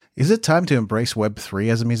Is it time to embrace Web3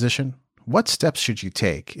 as a musician? What steps should you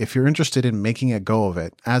take if you're interested in making a go of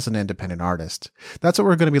it as an independent artist? That's what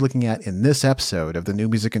we're going to be looking at in this episode of the New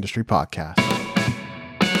Music Industry Podcast.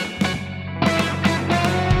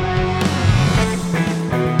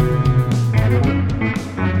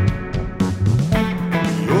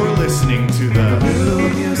 You're listening to the New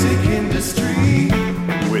Music Industry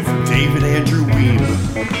with David Andrew Weeb.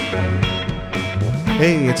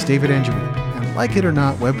 Hey, it's David Andrew Weeb, and like it or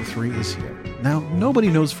not, Web3 is here. Now, nobody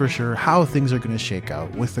knows for sure how things are going to shake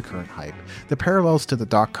out with the current hype. The parallels to the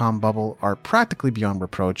dot-com bubble are practically beyond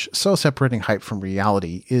reproach, so separating hype from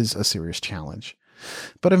reality is a serious challenge.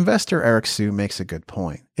 But investor Eric Su makes a good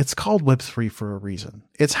point. It's called Web3 for a reason.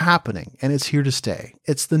 It's happening, and it's here to stay.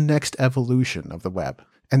 It's the next evolution of the web.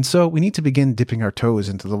 And so we need to begin dipping our toes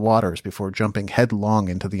into the waters before jumping headlong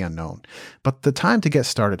into the unknown. But the time to get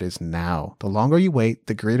started is now. The longer you wait,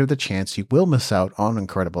 the greater the chance you will miss out on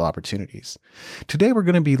incredible opportunities. Today we're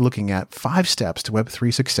going to be looking at 5 steps to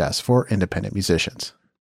Web3 success for independent musicians.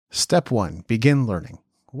 Step 1. Begin learning.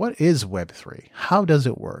 What is Web3? How does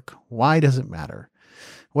it work? Why does it matter?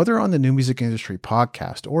 Whether on the New Music Industry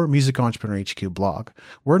podcast or Music Entrepreneur HQ blog,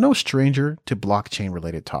 we're no stranger to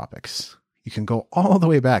blockchain-related topics. You can go all the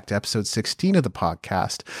way back to episode 16 of the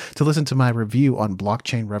podcast to listen to my review on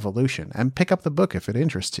Blockchain Revolution and pick up the book if it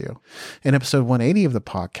interests you. In episode 180 of the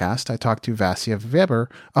podcast, I talked to Vasya Weber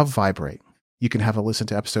of Vibrate. You can have a listen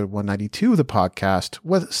to episode 192 of the podcast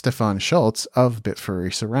with Stefan Schultz of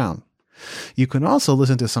Bitfury Surround. You can also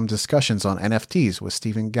listen to some discussions on NFTs with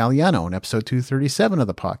Stephen Galliano in episode 237 of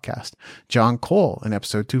the podcast, John Cole in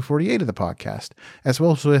episode 248 of the podcast, as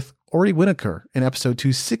well as with Ori Winokur in episode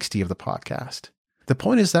 260 of the podcast. The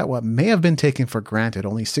point is that what may have been taken for granted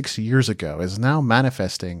only 6 years ago is now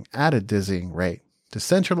manifesting at a dizzying rate.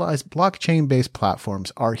 Decentralized blockchain-based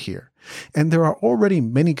platforms are here, and there are already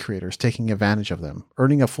many creators taking advantage of them,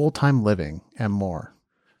 earning a full-time living and more.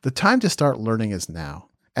 The time to start learning is now.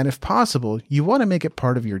 And if possible, you want to make it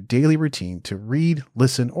part of your daily routine to read,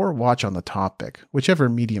 listen, or watch on the topic, whichever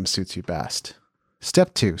medium suits you best.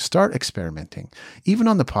 Step 2, start experimenting. Even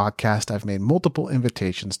on the podcast, I've made multiple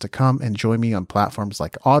invitations to come and join me on platforms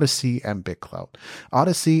like Odyssey and BitClout.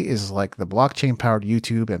 Odyssey is like the blockchain-powered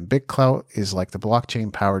YouTube, and BitClout is like the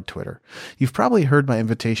blockchain-powered Twitter. You've probably heard my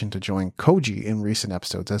invitation to join Koji in recent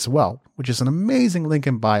episodes as well, which is an amazing link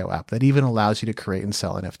in bio app that even allows you to create and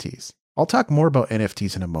sell NFTs. I'll talk more about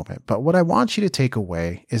NFTs in a moment, but what I want you to take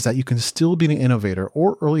away is that you can still be an innovator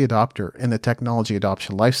or early adopter in the technology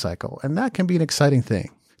adoption lifecycle, and that can be an exciting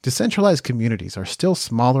thing. Decentralized communities are still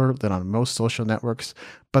smaller than on most social networks,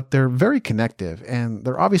 but they're very connective and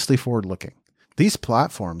they're obviously forward-looking. These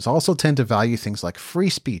platforms also tend to value things like free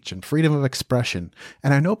speech and freedom of expression,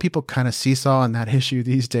 and I know people kind of seesaw on that issue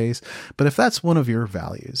these days, but if that's one of your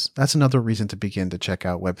values, that's another reason to begin to check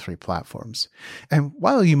out Web3 platforms. And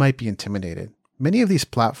while you might be intimidated, many of these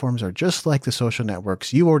platforms are just like the social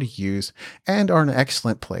networks you already use and are an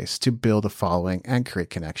excellent place to build a following and create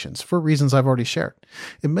connections for reasons I've already shared.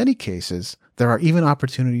 In many cases, there are even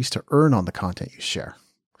opportunities to earn on the content you share.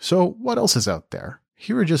 So what else is out there?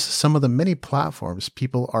 Here are just some of the many platforms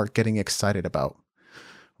people are getting excited about.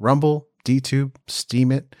 Rumble, DTube,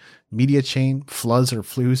 Steemit, MediaChain, Fluzz or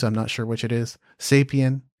Fluze, I'm not sure which it is,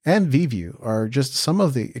 Sapien, and VView are just some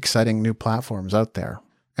of the exciting new platforms out there.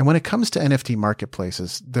 And when it comes to NFT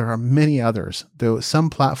marketplaces, there are many others, though some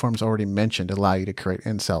platforms already mentioned allow you to create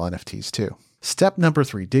and sell NFTs too. Step number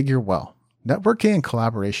 3, dig your well. Networking and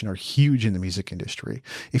collaboration are huge in the music industry.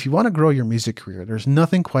 If you want to grow your music career, there's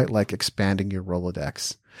nothing quite like expanding your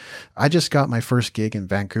Rolodex. I just got my first gig in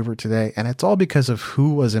Vancouver today, and it's all because of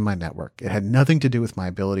who was in my network. It had nothing to do with my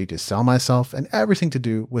ability to sell myself and everything to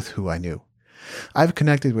do with who I knew. I've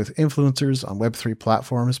connected with influencers on Web3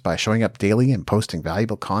 platforms by showing up daily and posting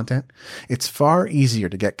valuable content. It's far easier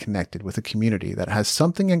to get connected with a community that has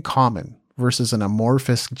something in common versus an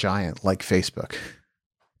amorphous giant like Facebook.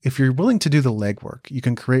 If you're willing to do the legwork, you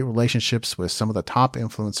can create relationships with some of the top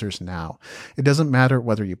influencers now. It doesn't matter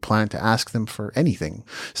whether you plan to ask them for anything.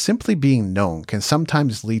 Simply being known can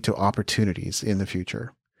sometimes lead to opportunities in the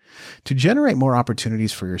future. To generate more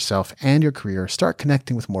opportunities for yourself and your career, start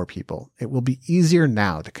connecting with more people. It will be easier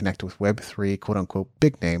now to connect with Web3 quote-unquote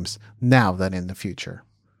big names now than in the future.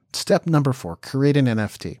 Step number 4, create an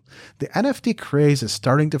NFT. The NFT craze is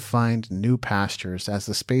starting to find new pastures as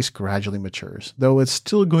the space gradually matures, though it's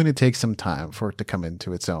still going to take some time for it to come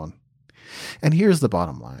into its own. And here's the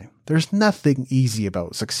bottom line. There's nothing easy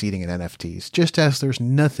about succeeding in NFTs, just as there's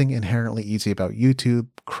nothing inherently easy about YouTube,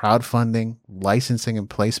 crowdfunding, licensing and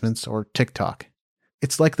placements, or TikTok.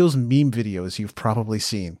 It's like those meme videos you've probably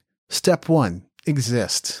seen. Step 1,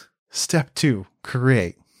 exist. Step 2,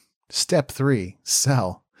 create. Step 3,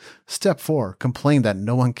 sell. Step 4, complain that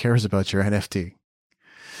no one cares about your NFT.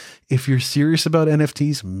 If you're serious about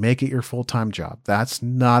NFTs, make it your full-time job. That's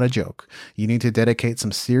not a joke. You need to dedicate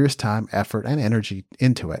some serious time, effort, and energy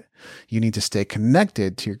into it. You need to stay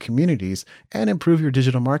connected to your communities and improve your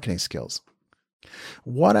digital marketing skills.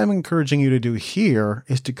 What I'm encouraging you to do here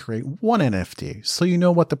is to create one NFT so you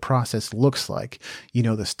know what the process looks like. You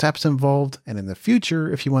know the steps involved, and in the future,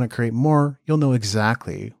 if you want to create more, you'll know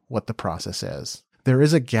exactly what the process is. There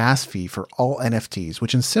is a gas fee for all NFTs,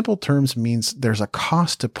 which in simple terms means there's a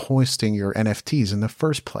cost to posting your NFTs in the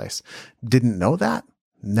first place. Didn't know that?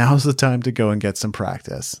 Now's the time to go and get some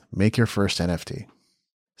practice. Make your first NFT.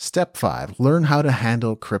 Step 5, learn how to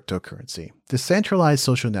handle cryptocurrency. Decentralized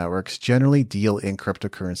social networks generally deal in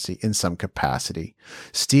cryptocurrency in some capacity.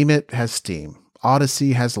 Steemit has Steem.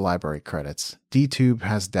 Odyssey has library credits. DTube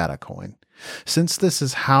has Datacoin. Since this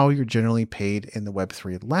is how you're generally paid in the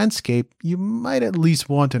Web3 landscape, you might at least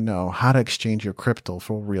want to know how to exchange your crypto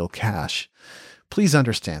for real cash. Please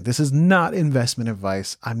understand, this is not investment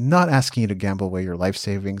advice. I'm not asking you to gamble away your life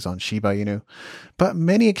savings on Shiba Inu, but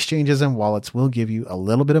many exchanges and wallets will give you a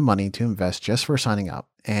little bit of money to invest just for signing up,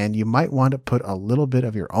 and you might want to put a little bit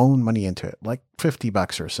of your own money into it, like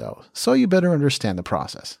 $50 or so. So you better understand the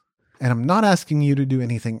process. And I'm not asking you to do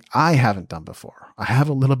anything I haven't done before. I have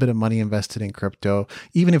a little bit of money invested in crypto,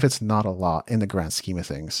 even if it's not a lot in the grand scheme of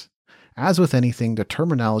things. As with anything, the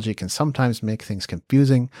terminology can sometimes make things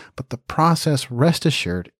confusing, but the process, rest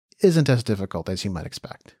assured, isn't as difficult as you might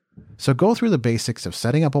expect. So go through the basics of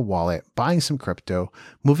setting up a wallet, buying some crypto,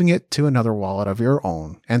 moving it to another wallet of your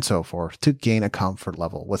own, and so forth to gain a comfort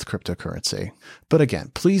level with cryptocurrency. But again,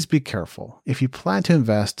 please be careful. If you plan to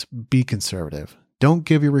invest, be conservative. Don't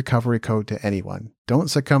give your recovery code to anyone. Don't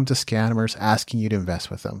succumb to scammers asking you to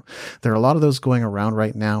invest with them. There are a lot of those going around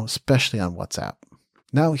right now, especially on WhatsApp.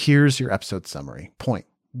 Now here's your episode summary. Point.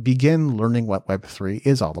 Begin learning what Web3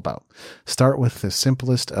 is all about. Start with the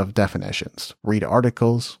simplest of definitions. Read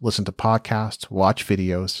articles, listen to podcasts, watch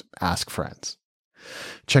videos, ask friends.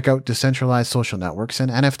 Check out decentralized social networks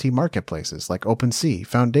and NFT marketplaces like OpenSea,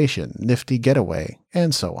 Foundation, Nifty Getaway,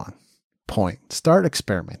 and so on. Point. Start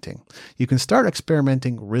experimenting. You can start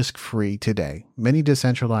experimenting risk-free today. Many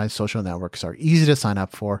decentralized social networks are easy to sign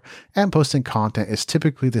up for, and posting content is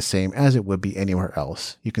typically the same as it would be anywhere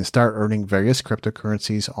else. You can start earning various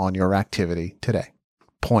cryptocurrencies on your activity today.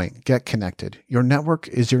 Point. Get connected. Your network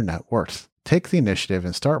is your net worth. Take the initiative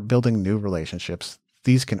and start building new relationships.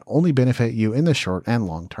 These can only benefit you in the short and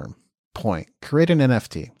long term. Point. Create an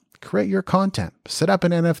NFT. Create your content. Set up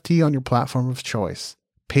an NFT on your platform of choice.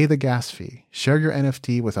 Pay the gas fee, share your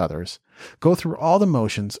NFT with others, go through all the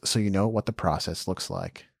motions so you know what the process looks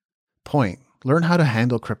like. Point. Learn how to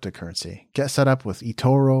handle cryptocurrency. Get set up with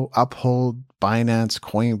eToro, Uphold, Binance,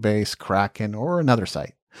 Coinbase, Kraken, or another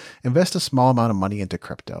site. Invest a small amount of money into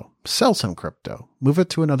crypto. Sell some crypto. Move it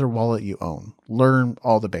to another wallet you own. Learn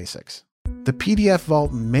all the basics. The PDF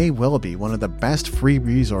Vault may well be one of the best free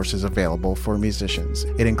resources available for musicians.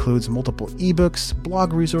 It includes multiple ebooks,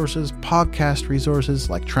 blog resources, podcast resources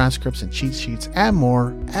like transcripts and cheat sheets, and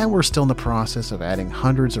more, and we're still in the process of adding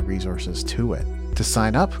hundreds of resources to it. To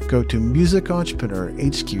sign up, go to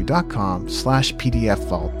musicentrepreneur.hq.com/PDF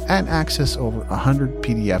Vault and access over 100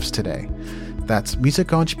 PDFs today. That's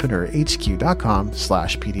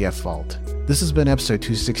musicentrepreneur.hq.com/PDF Vault. This has been episode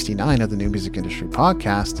 269 of the New Music Industry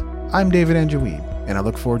Podcast. I'm David Andrew Weeb, and I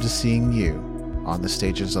look forward to seeing you on the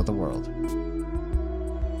stages of the world.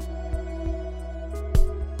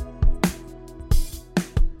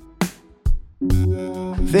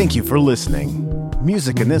 Thank you for listening.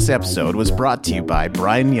 Music in this episode was brought to you by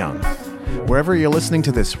Brian Young. Wherever you're listening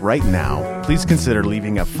to this right now, please consider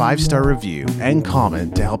leaving a 5-star review and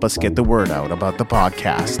comment to help us get the word out about the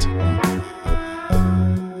podcast.